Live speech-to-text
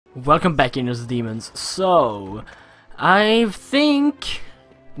Welcome back, Innocent Demons. So, I think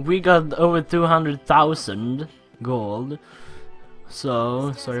we got over 200,000 gold.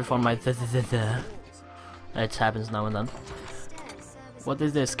 So, sorry for my it happens now and then. What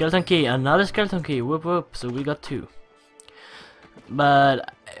is this? Skeleton key, another skeleton key. Whoop whoop. So we got two.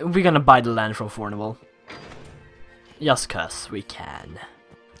 But we're gonna buy the land from Fornival. Just cause we can.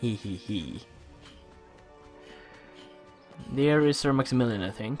 Hee hee hee. There is Sir Maximilian, I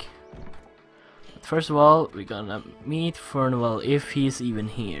think. But first of all, we're gonna meet Fornival if he's even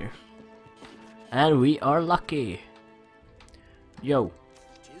here. And we are lucky. Yo.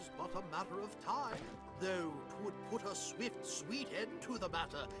 Tis but a matter of time, though 'twould put a swift, sweet end to the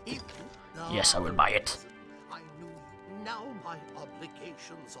matter if you... Yes, I will buy it. I knew now my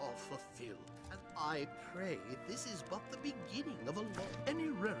obligations are fulfilled, and I pray this is but the beginning of a long... Any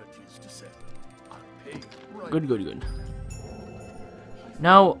rarities to sell? I'll pay right. Good, good, good.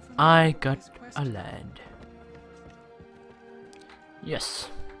 Now I got a land. Yes.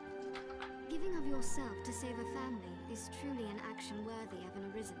 Giving of yourself to save a family is truly an action worthy of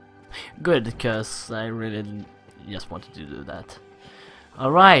an Arisen. Good, because I really just wanted to do that.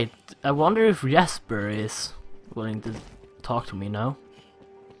 Alright, I wonder if Jasper is willing to talk to me now.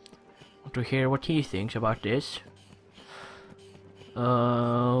 Want to hear what he thinks about this.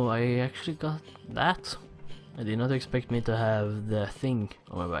 Oh, I actually got that. I did not expect me to have the thing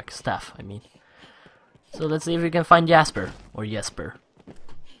on my back. Staff, I mean. So let's see if we can find Jasper. Or Jesper.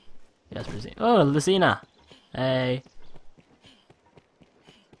 Jasper's in. Oh, Lucina! Hey.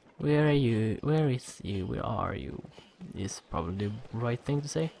 Where are you? Where is you? Where are you? Is probably the right thing to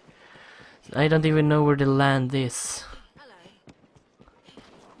say. I don't even know where the land is.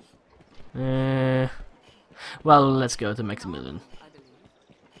 Well, let's go to Maximilian.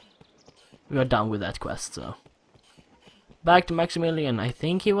 We are done with that quest, so. Back to Maximilian. I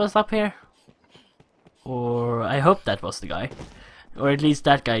think he was up here. Or I hope that was the guy. Or at least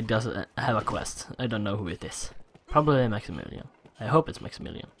that guy doesn't have a quest. I don't know who it is. Probably Maximilian. I hope it's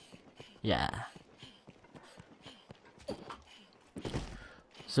Maximilian. Yeah.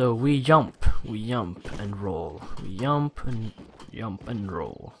 So we jump and roll. We jump and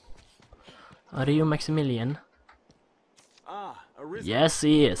roll. Are you Maximilian? Ah, Arisen. Yes,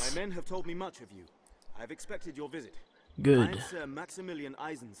 he is. My men have told me much of you. I have expected your visit. Good. I am Sir Maximilian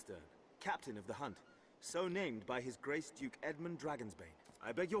Eisenstern, captain of the hunt, so named by His Grace Duke Edmund Dragonsbane.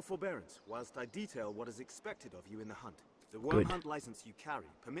 I beg your forbearance whilst I detail what is expected of you in the hunt. The worm hunt license you carry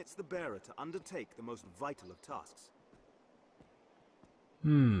permits the bearer to undertake the most vital of tasks.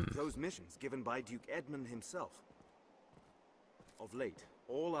 Those missions given by Duke Edmund himself. Of late,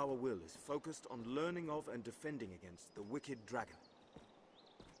 all our will is focused on learning of and defending against the wicked dragon.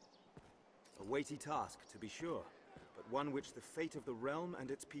 A weighty task, to be sure, but one which the fate of the realm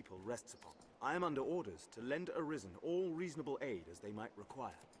and its people rests upon. I am under orders to lend Arisen all reasonable aid as they might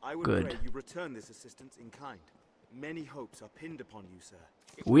require. I would pray you return this assistance in kind. Many hopes are pinned upon you, sir.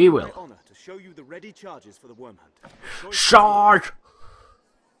 It we will will. be my honor to show you the ready charges for the worm hunt. Charge!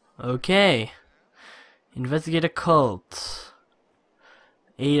 Okay. Investigate a cult.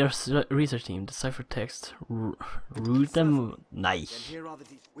 Aid our research team. Decipher text. Root them. Nice.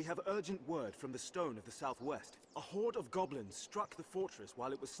 We have urgent word from the Stone of the Southwest. A horde of goblins struck the fortress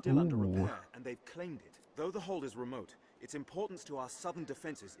while it was still under repair, and they've claimed it. Though the hold is remote, its importance to our southern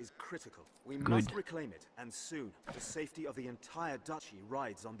defenses is critical. We must reclaim it, and soon. The safety of the entire duchy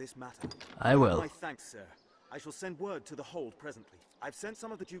rides on this matter. I will. My thanks, sir. I shall send word to the hold presently. I've sent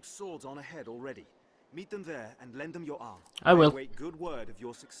some of the Duke's swords on ahead already. Meet them there and lend them your arm. I will. Await good word of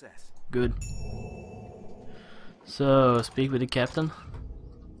your success. Good. So, speak with the captain.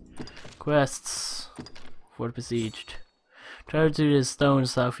 Quests. Fort besieged. Travel to the stone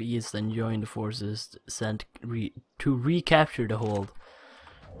southeast and join the forces sent to recapture the hold.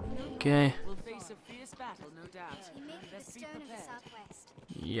 Okay. We'll face a fierce battle, no doubt. Best be prepared.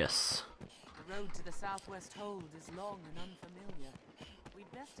 Yes. The road to the southwest hold is long and unfamiliar.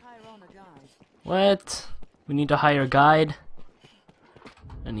 We'd best hire on a guide. What? We need to hire a guide?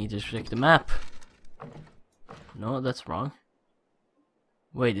 I need to check the map. No, that's wrong.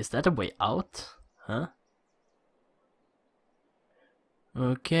 Wait, is that a way out? Huh?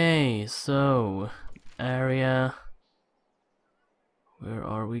 Okay, so area. Where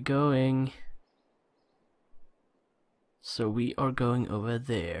are we going? So we are going over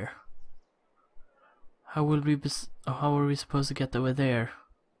there. How will we how are we supposed to get over there?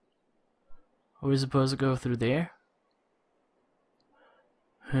 Are we supposed to go through there?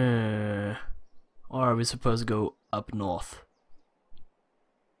 Or are we supposed to go up north?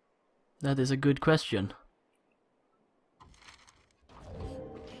 That is a good question.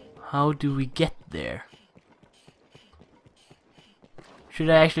 How do we get there? Should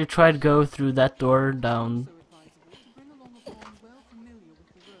I actually try to go through that door down?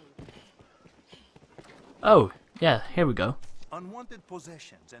 Oh, yeah, here we go. Unwanted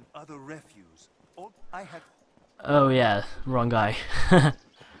possessions and other refuse. I have. Oh yeah, wrong guy.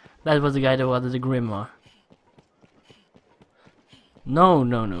 That was the guy that wanted the grimoire. No,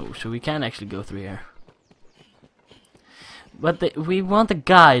 no, no. So we can actually go through here. But we want a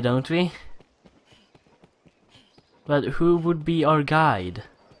guide, don't we? But who would be our guide?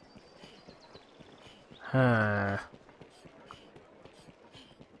 Huh.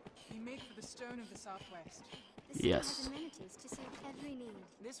 We made for the stone of the southwest. The stone Yes. has amenities to suit every need.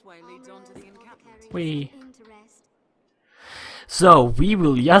 This way leads on to the encampment. We. Interest. So we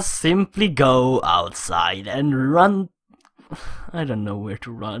will just simply go outside and run. I don't know where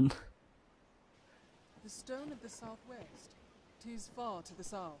to run. The stone of the southwest. 'Tis far to the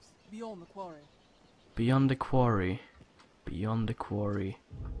south, beyond the quarry. Beyond the quarry. Beyond the quarry.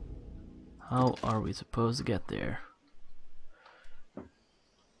 How are we supposed to get there?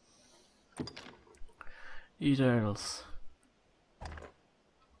 Eternals.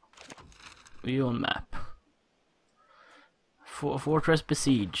 View on map. Fortress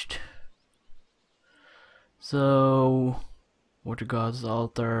besieged. So, Water God's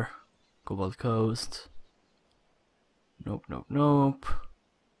Altar, Cobalt Coast. Nope, nope, nope.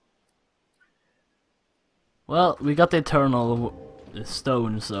 Well, we got the Eternal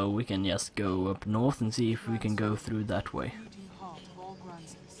Stone, so we can just go up north and see if we can go through that way. Beating heart of all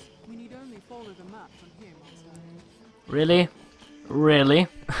Grances. We need only follow the map from here, Master. Really? Really?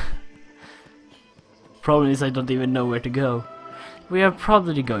 Problem is I don't even know where to go. We are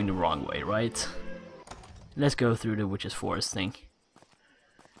probably going the wrong way, right? Let's go through the Witch's Forest thing.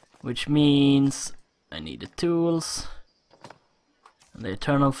 Which means I need the tools and the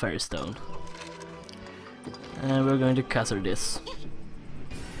Eternal Fairy Stone. And we're going to cuss this.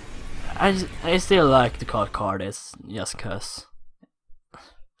 I still like to call card as just cuss.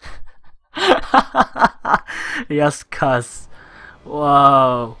 Just cuss.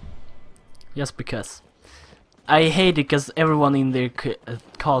 Wow. Just because. I hate it because everyone in there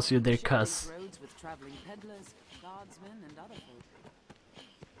calls you their cuss. Roads with traveling peddlers, guardsmen, and other folk.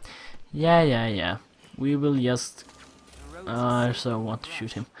 Yeah. We will just. The roads are I so want to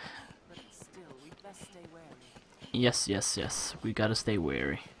shoot him. but still, we'd best stay wary. Yes. We gotta stay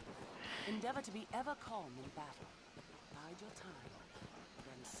wary. Endeavor to be ever calm in battle. Bide your time.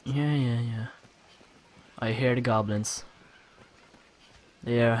 Then Yeah. I hear the goblins.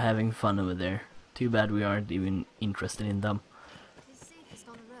 They are having fun over there. Too bad we aren't even interested in them. It is safest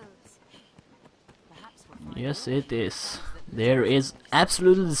on the roads. perhaps we'll find Yes, more it is. There is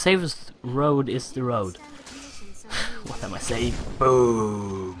absolutely the safest road is the road. Stand the conditions so new. What am I saying?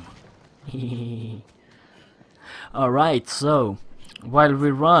 Boom! Alright, so, while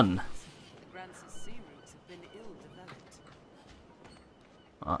we run... Grance's sea routes have been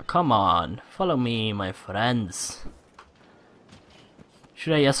ill-developed. come on, follow me, my friends.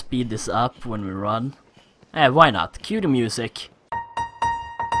 Should I just speed this up when we run? Why not? Cue the music.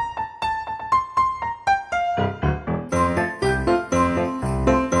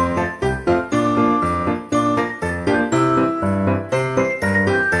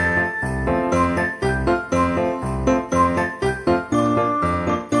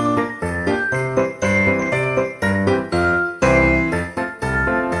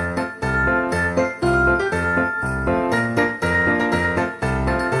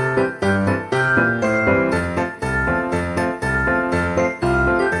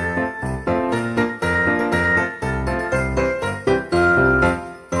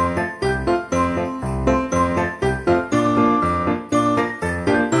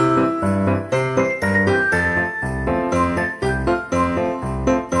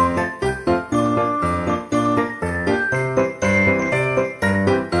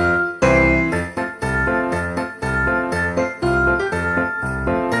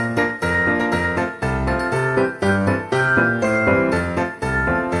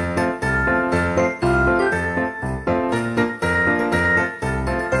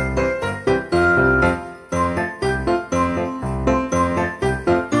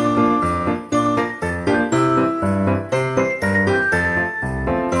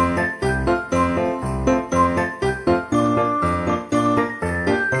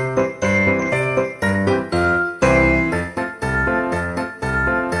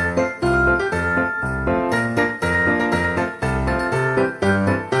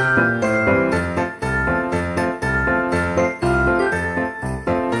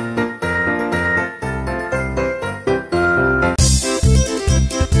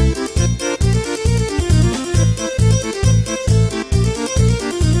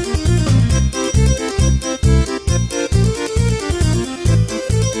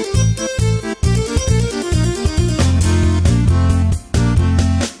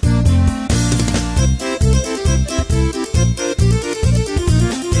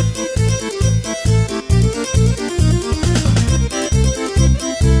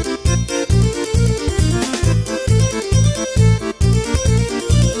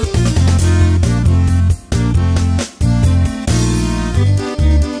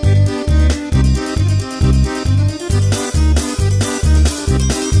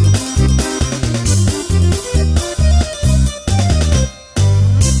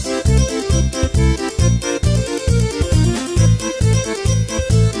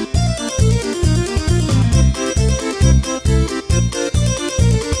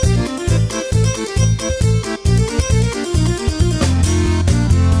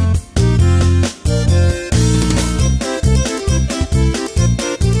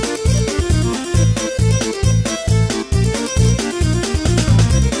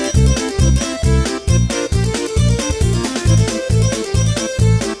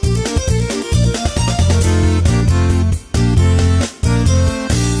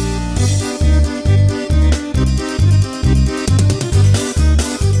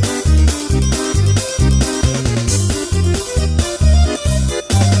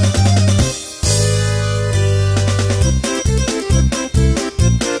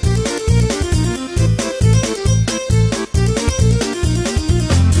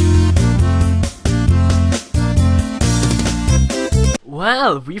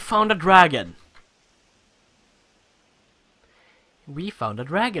 we found a dragon. We found a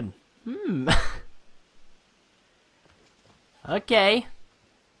dragon. Okay.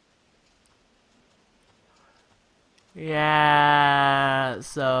 Yeah,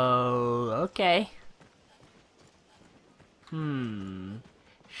 so okay.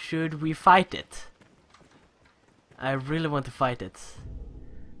 Should we fight it? I really want to fight it.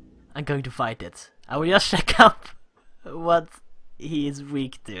 I'm going to fight it. I will just check up what he is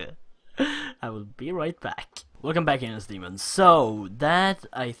weak to. I will be right back. Welcome back, Innocent Demons. So, that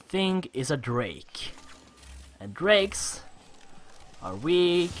I think is a drake. And drakes are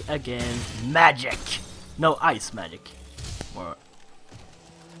weak against magic. No, ice magic. More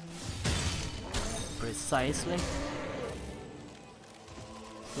precisely.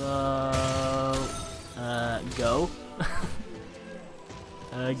 So, go.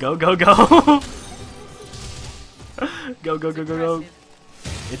 Go, go, go. Go, go, go, go, go.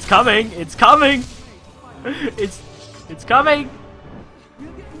 It's coming, it's coming. It's coming.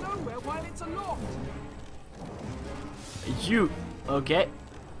 We'll get nowhere while it's aloft. You, okay.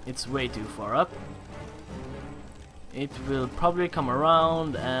 It's way too far up. It will probably come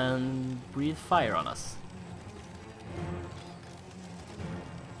around and breathe fire on us.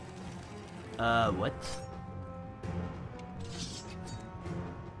 What?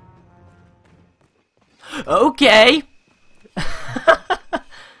 Okay!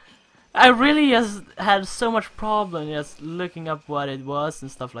 I really just had so much problem just looking up what it was and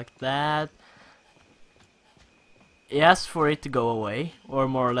stuff like that. I asked for it to go away, or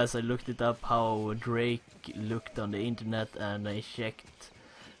more or less I looked it up how Drake looked on the internet, and I checked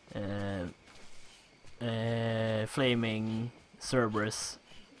flaming Cerberus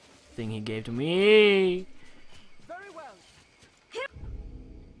thing he gave to me. Very well.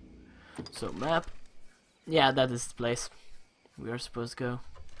 So map, yeah, that is the place we are supposed to go.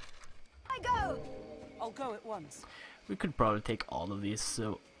 I go! I'll go at once. We could probably take all of these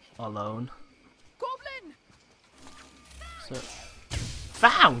alone. Goblin! So,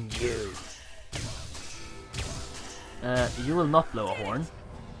 found you! You will not blow a horn.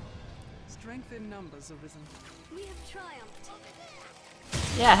 Strength in numbers, Arisen. We have triumphed.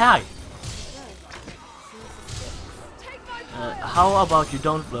 Yeah, hi! Take my fire! How about you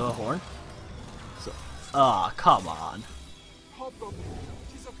don't blow a horn? So, come on. Hobgoblin,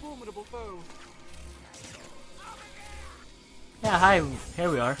 she's a formidable foe. Yeah, hi, here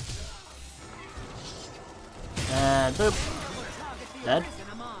we are. And boop. Dead.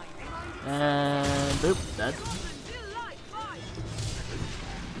 And boop, dead.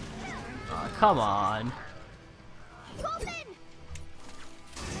 Oh, come on. Goblin! I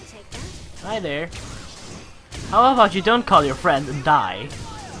take that. Hi there. How about you don't call your friend and die?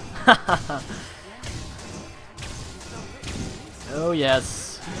 Oh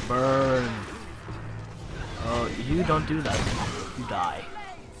yes, burn. Oh, you don't do that. You die.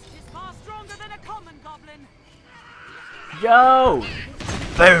 She's far stronger than a common goblin. Yo!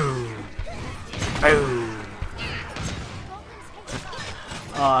 Boom! Boom!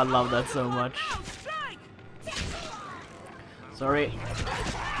 Oh, I love that so much. Sorry.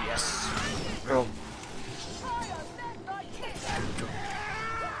 Yes. Go.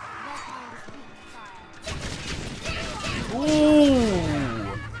 Ooh!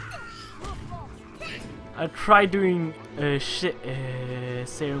 I tried doing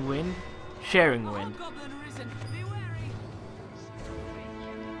sharing wind. Goblin Arisen, be wary.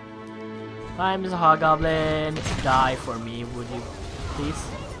 Hi, Mr. Hobgoblin. Die for me, would you please?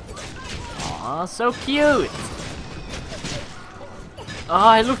 Aw, so cute! Oh,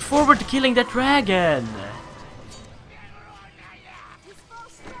 I looked forward to killing that dragon!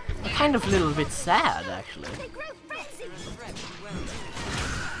 I'm kind of a little bit sad, actually. They grow frenzied!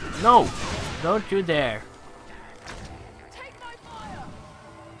 No! Don't you dare! Take my fire!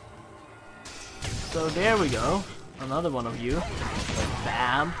 So there we go. Another one of you.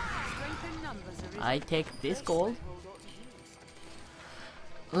 Bam! Strength in numbers, Arisen. I take this gold.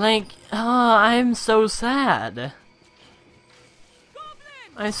 Like, I'm so sad.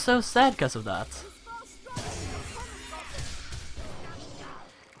 I'm so sad because of that.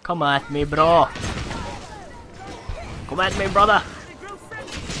 Come at me, bro. Come at me, brother.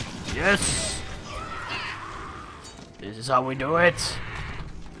 Yes. This is how we do it.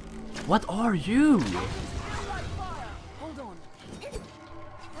 What are you? Hold on.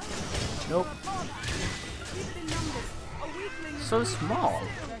 Nope. So small.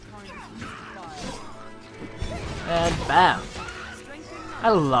 And bam. I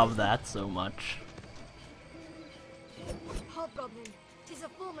love that so much. Hobgoblin, 'tis a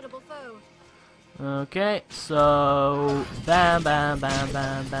formidable foe. Okay, so bam, bam, bam,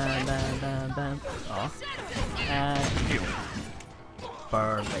 bam, bam, bam, bam, bam. Oh, and phew.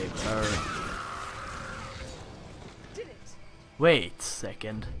 Burn, baby, burn. Wait a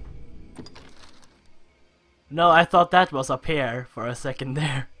second. No, I thought that was up here for a second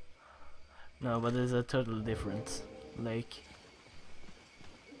there. No, but it's a totally different lake.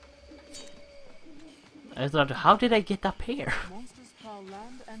 I thought, how did I get up here? Monsters prowl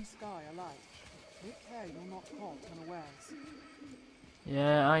land and sky alike. Take care you're not caught unawares.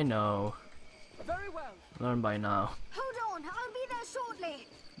 Yeah, I know. Very well. Learn by now. Hold on, I'll be there shortly.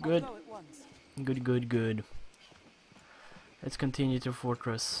 Good. I'll go at once. Good, good, good. Let's continue to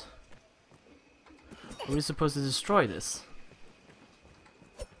fortress. Are we supposed to destroy this?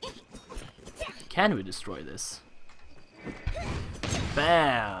 Can we destroy this?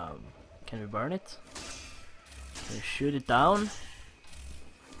 Bam! Can we burn it? Can we shoot it down?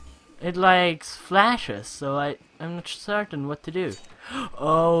 It like flashes, so I'm not certain what to do.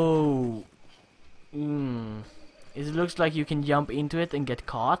 Oh! It looks like you can jump into it and get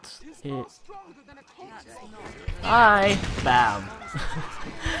caught. Hi! Bam!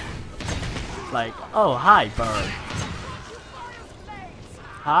 Like, oh, hi, bird.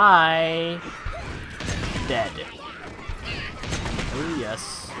 Hi! Dead. Oh,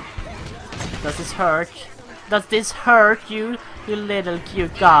 yes. Does this hurt? Does this hurt you? You little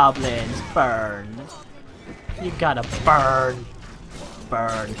cute goblins. Burn. You gotta burn.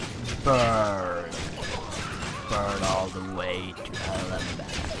 Burn. Burn. Burn all the way to hell and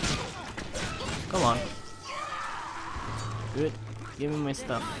back. Come on. Good. Give me my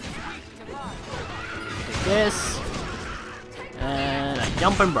stuff. Take this. And I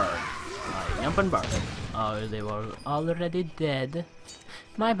jump and burn. I jump and burn. Oh, they were already dead.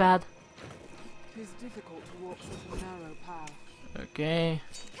 My bad. It is difficult to walk such a narrow path. Okay.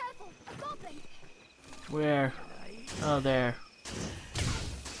 Careful, a goblin. Where? Oh, there.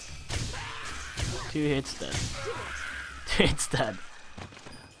 2 hits dead. 2 hits dead.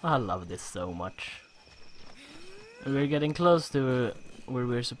 I love this so much. We're getting close to where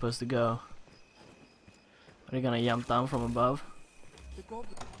we're supposed to go. Are you gonna jump down from above? The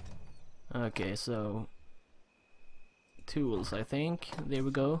goblin. Okay, so tools, I think. There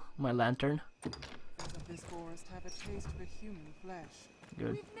we go. My lantern. Of this forest have a taste for human flesh.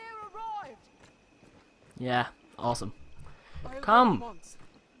 Good. We've near arrived. Yeah, awesome. I'll go Come. at once.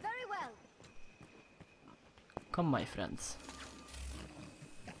 Very well. Come, my friends.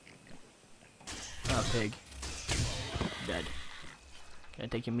 Ah, pig. Dead. Can I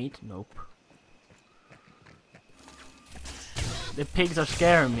take your meat? Nope. The pigs are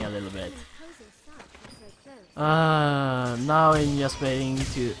scaring me a little bit. Now I'm just waiting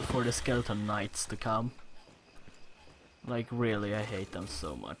for the skeleton knights to come. Like really, I hate them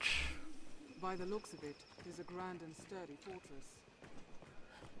so much. By the looks of it, it is a grand and sturdy fortress.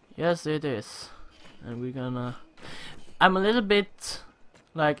 Yes, it is. And we're gonna... I'm a little bit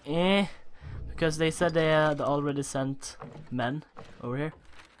like because they said they had already sent men over here.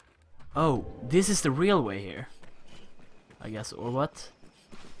 Oh, this is the real way here, I guess, or what?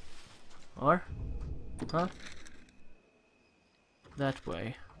 Or? Huh? That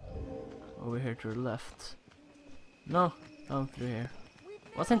way. Over here to the left. No, down through here.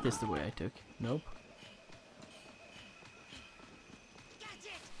 Wasn't this the way I took? Nope.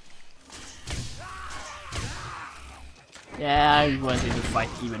 Yeah, I wanted to fight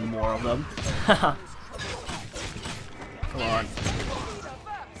even more of them. Come on.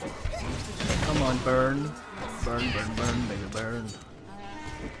 Come on, burn. Burn, burn, burn, baby, burn.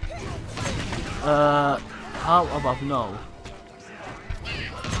 How about no?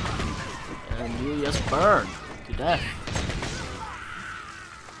 And you just burn to death.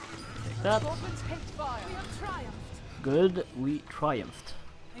 Take that. Goblins hate fire. We have triumphed. Good, we triumphed.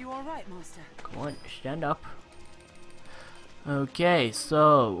 Are you alright, Master? Come on, stand up. Okay,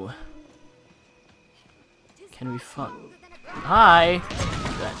 so can we find? Hi.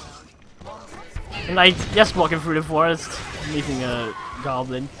 And I just walking through the forest, meeting a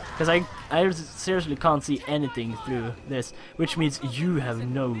goblin, because I seriously can't see anything through this, which means you have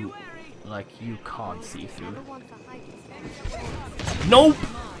no, like, you can't see through. Nope.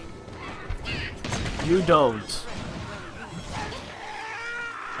 You don't.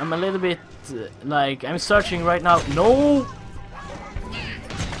 I'm a little bit like I'm searching right now. No.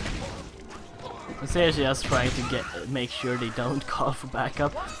 I'm seriously just trying to make sure they don't call for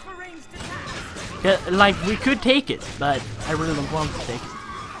backup. Yeah, like we could take it, but I really don't want to take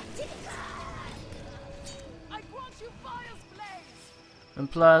it. I grant you fire's blaze.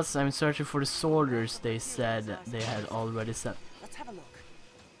 And plus, I'm searching for the soldiers they said they had already sent. Let's have a look.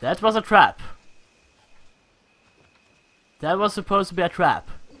 That was a trap. That was supposed to be a trap.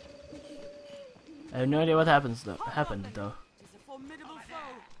 I have no idea what happened though. It is a formidable foe.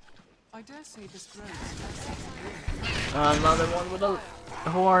 I dare say this road is Another one with a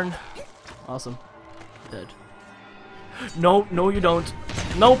horn. Awesome. Dead. No, no you don't.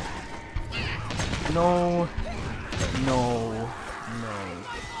 Nope. No. No. No.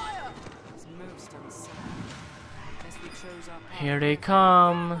 Here they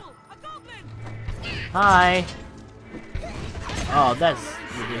come. Hi. Oh, that's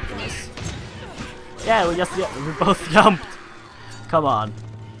ridiculous. Yeah, we both jumped. Come on.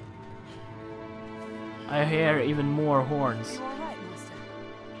 I hear even more horns.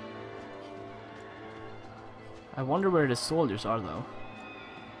 I wonder where the soldiers are though.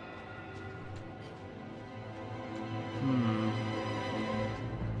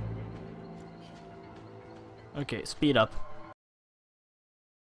 Okay, speed up.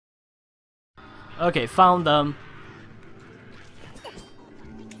 Okay, found them.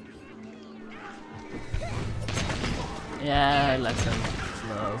 Yeah, I let them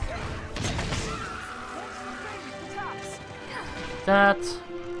flow. That.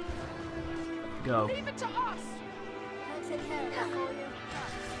 Go. Leave it to us. I'll take care of that for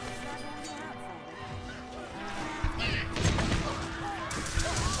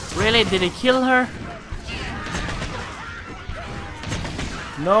you. Really? Did he kill her?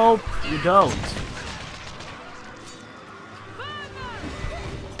 Nope, you don't.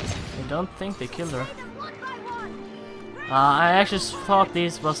 I don't think they killed her. I actually thought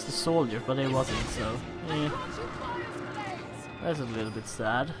this was the soldier, but it wasn't, so yeah. That's a little bit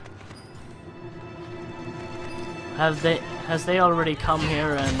sad. Has they already come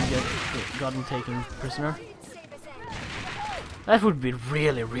here and gotten taken prisoner? That would be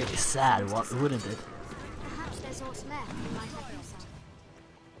really, really sad, wouldn't it? Perhaps there's what's left. You might help yourself.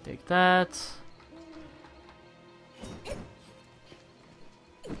 Take that.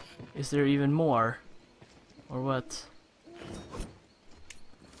 Is there even more? Or what?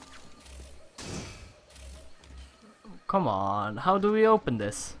 Come on, how do we open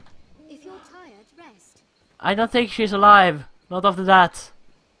this? If you're tired, rest. I don't think she's alive. Not after that.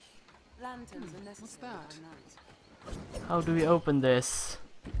 Lanterns are necessary by night. How do we open this?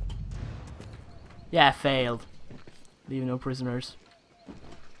 Yeah, failed. Leave no prisoners.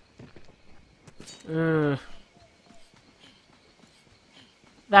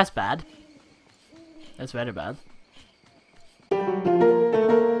 That's bad. That's very bad.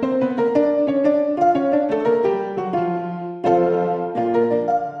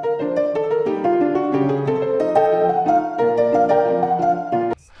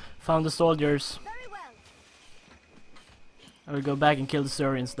 Found the soldiers. Very well. I will go back and kill the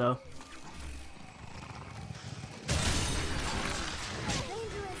Syrians though.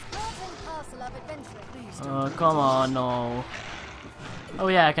 Oh, come on, no. Oh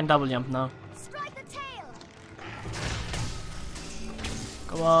yeah, I can double jump now. Strike the tail.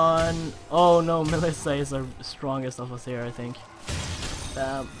 Come on. Oh no, Melissa is the strongest of us here, I think.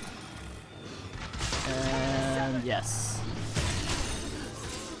 And yes.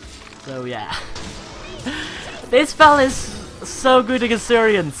 So yeah. This spell is so good against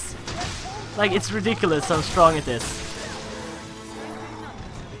Syrians. Like, it's ridiculous how strong it is.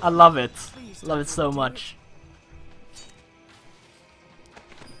 I love it. Love it so much.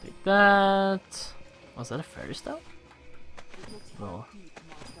 Take that. Was that a fairy stone? No.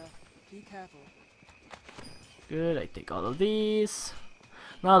 Be careful. Good, I take all of these.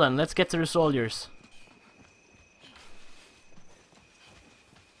 Now then, let's get to the soldiers.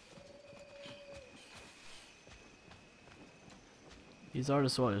 These are the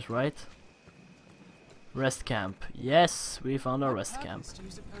soldiers, right? Rest camp. Yes, we found our rest camp. Do you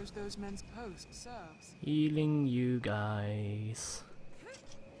suppose those men's post serves? Healing you guys.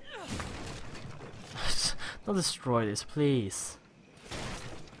 Don't destroy this, please.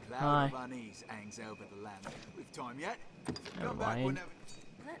 Hi. Cloud of unease hangs over the land. With time yet? Never mind.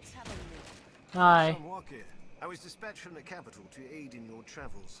 Let's have a look. Hi. Walker, I was dispatched from the capital to aid in your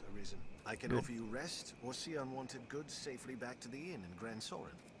travels, Arisen. I can Good. offer you rest or see unwanted goods safely back to the inn in Grand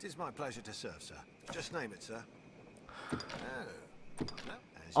Soren. It is my pleasure to serve, sir. Just name it, sir. Oh. No, as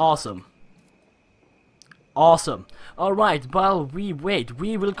you Awesome. Awesome. Alright, while we wait,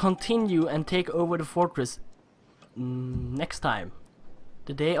 we will continue and take over the fortress next time.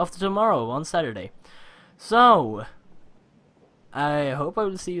 The day after tomorrow, on Saturday. So, I hope I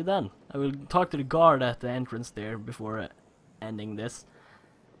will see you then. I will talk to the guard at the entrance there before ending this.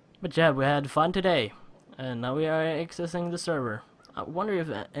 But yeah, we had fun today. And now we are accessing the server. I wonder if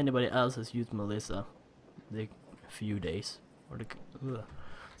anybody else has used Melissa the few days. Or the...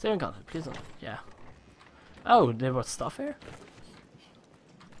 Save and content, please don't. Yeah. Oh, there was stuff here?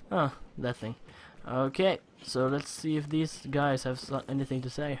 Oh, that thing. Okay, so let's see if these guys have anything to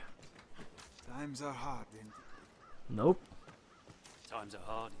say. Times are hard, ain't Nope. Times are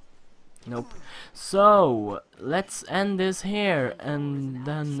hard. Nope. So, let's end this here, and An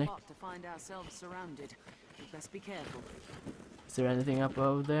then... apt spot to find ourselves surrounded. We best be careful. Is there anything up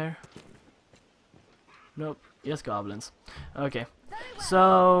over there? Nope. Yes, goblins. Okay.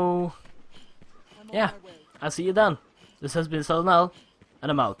 So... yeah. I'll see you then. This has been Sallenel,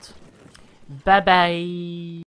 and I'm out. Bye bye!